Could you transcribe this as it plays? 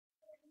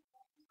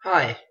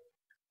Hej.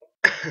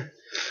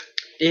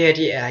 Det her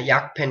det er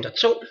Jagdpanther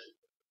 2,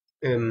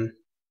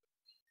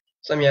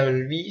 som jeg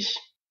vil vise.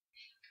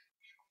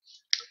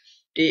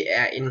 Det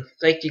er en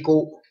rigtig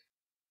god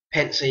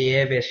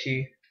panserjæger, vil jeg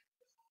sige.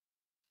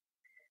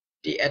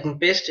 Det er den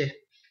bedste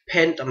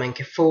panter man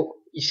kan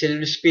få i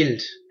selve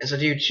spillet. Altså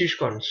det er jo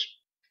tyskernes.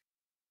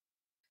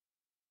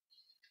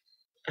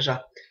 Altså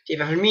det er i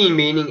hvert fald min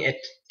mening, at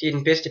det er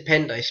den bedste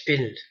panter i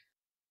spillet.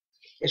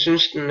 Jeg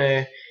synes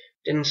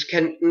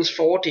dens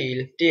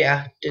fordel, det er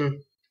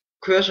den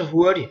kører så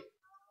hurtigt,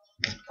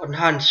 og den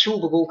har en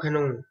super god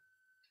kanon.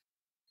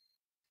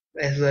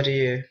 Hvad hedder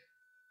det?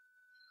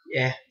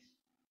 Ja.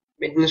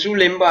 Men dens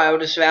ulemper er jo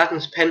desværre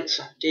dens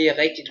panser. Det er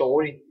rigtig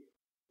dårligt.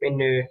 Men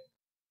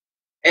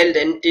alt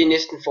andet, det er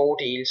næsten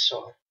fordele,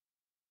 så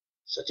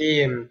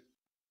det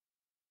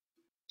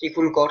er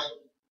kun godt.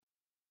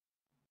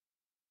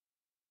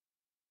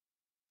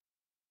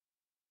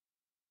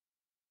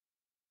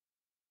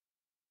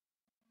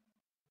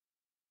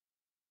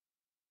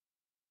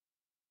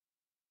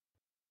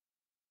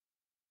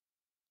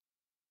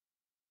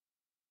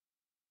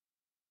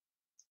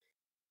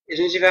 Jeg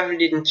synes i hvert fald,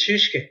 det er den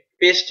tyske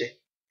bedste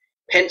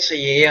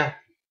panserjæger.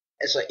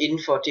 Altså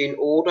inden for, det er en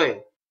 8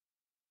 jo,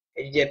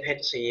 af de der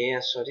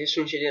panserjæger, så det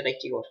synes jeg, det er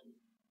rigtig godt.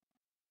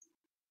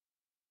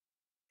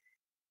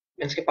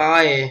 Man skal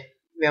bare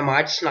være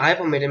meget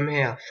sniper med dem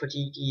her,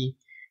 fordi de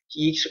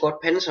er ikke så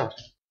godt pansret.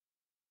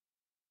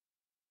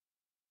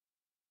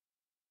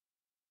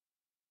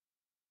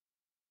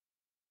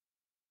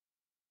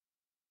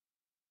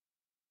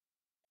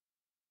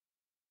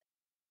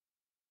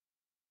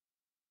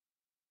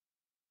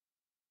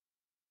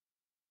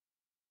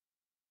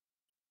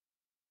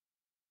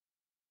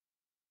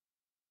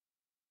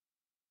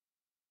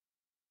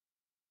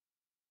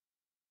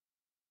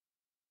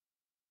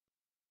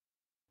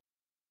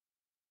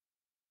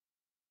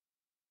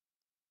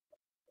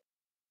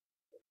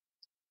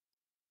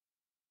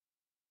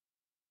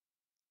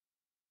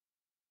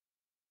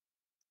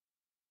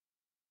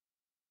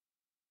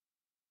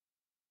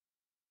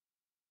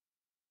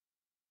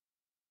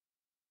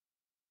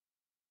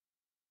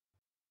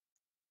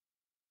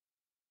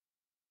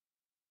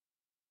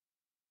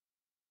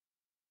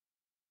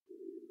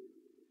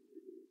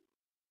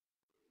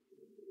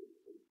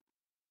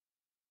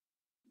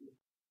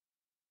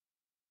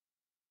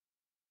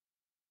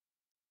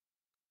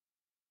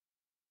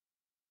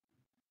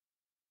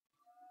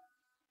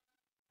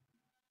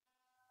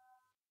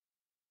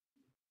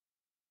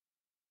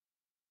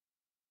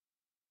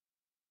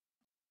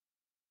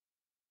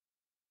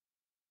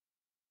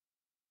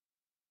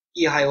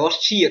 De har jo også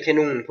 10'er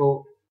kanonen på,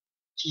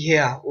 de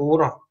her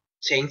 8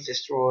 tank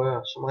destroyer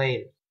som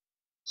regel.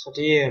 Så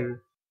det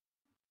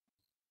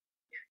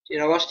er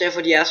nok også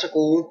derfor, de er så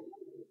gode.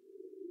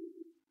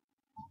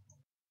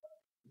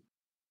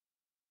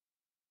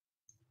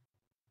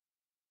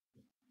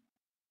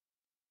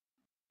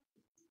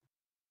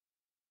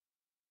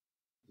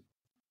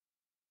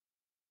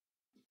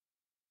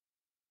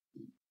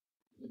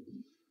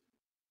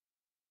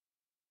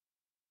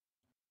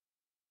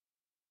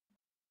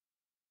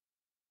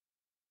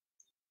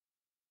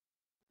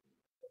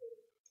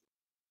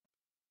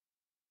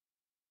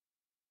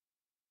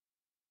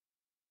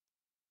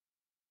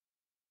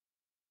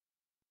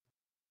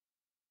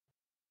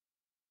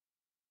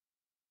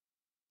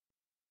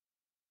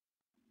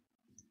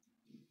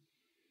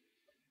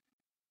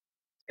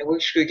 Jeg kunne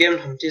ikke skyde igennem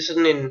ham. Det er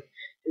sådan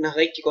den har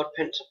rigtig godt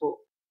panser på.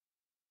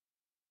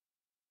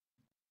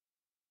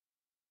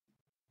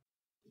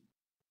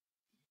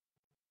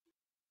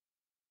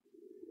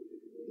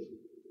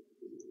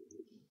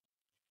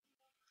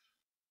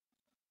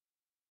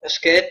 Jeg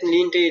skadede den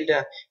lige en del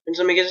der. Men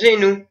som I kan se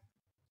nu,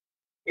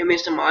 jeg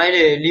mister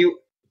meget liv.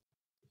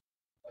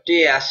 Og det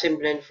er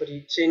simpelthen fordi,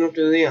 se nu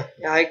døde jeg.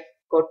 Jeg har ikke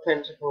godt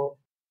panser på.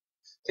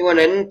 Det var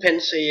en anden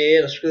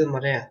panserjæger, der skød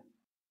mig der.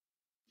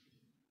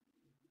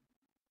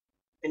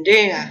 Men det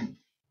er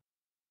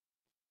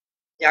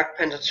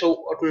Jagdpanther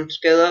 2, og den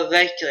skader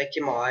rigtig,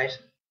 rigtig meget.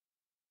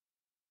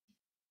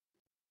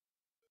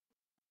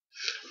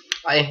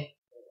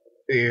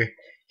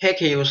 Her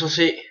kan I jo så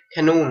se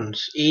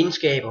kanonens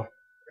egenskaber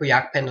på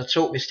Jagdpanther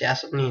 2, hvis det er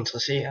sådan I er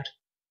interesseret.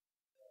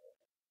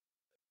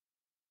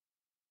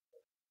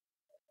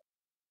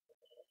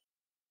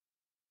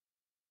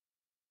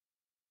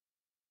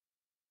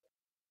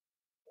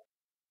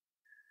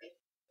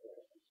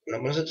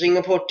 Når man så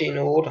tænker på, at det er en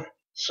 8,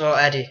 så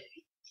er det,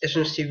 jeg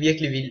synes det er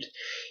virkelig vildt.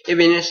 Jeg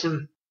vil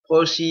næsten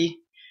prøve at sige,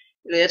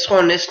 eller jeg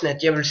tror næsten,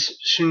 at jeg vil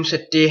synes,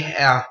 at det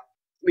er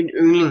min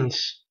yndlings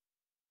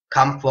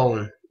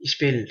kampvogn i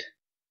spillet.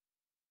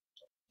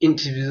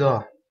 Indtil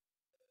videre.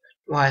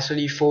 Nu har jeg så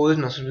lige fået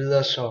den og så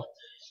videre,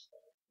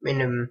 men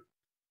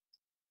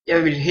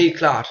jeg vil helt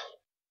klart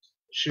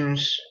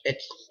synes, at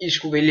I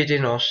skulle vælge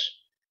den også.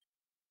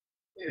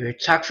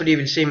 Tak fordi I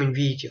vil se min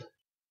video.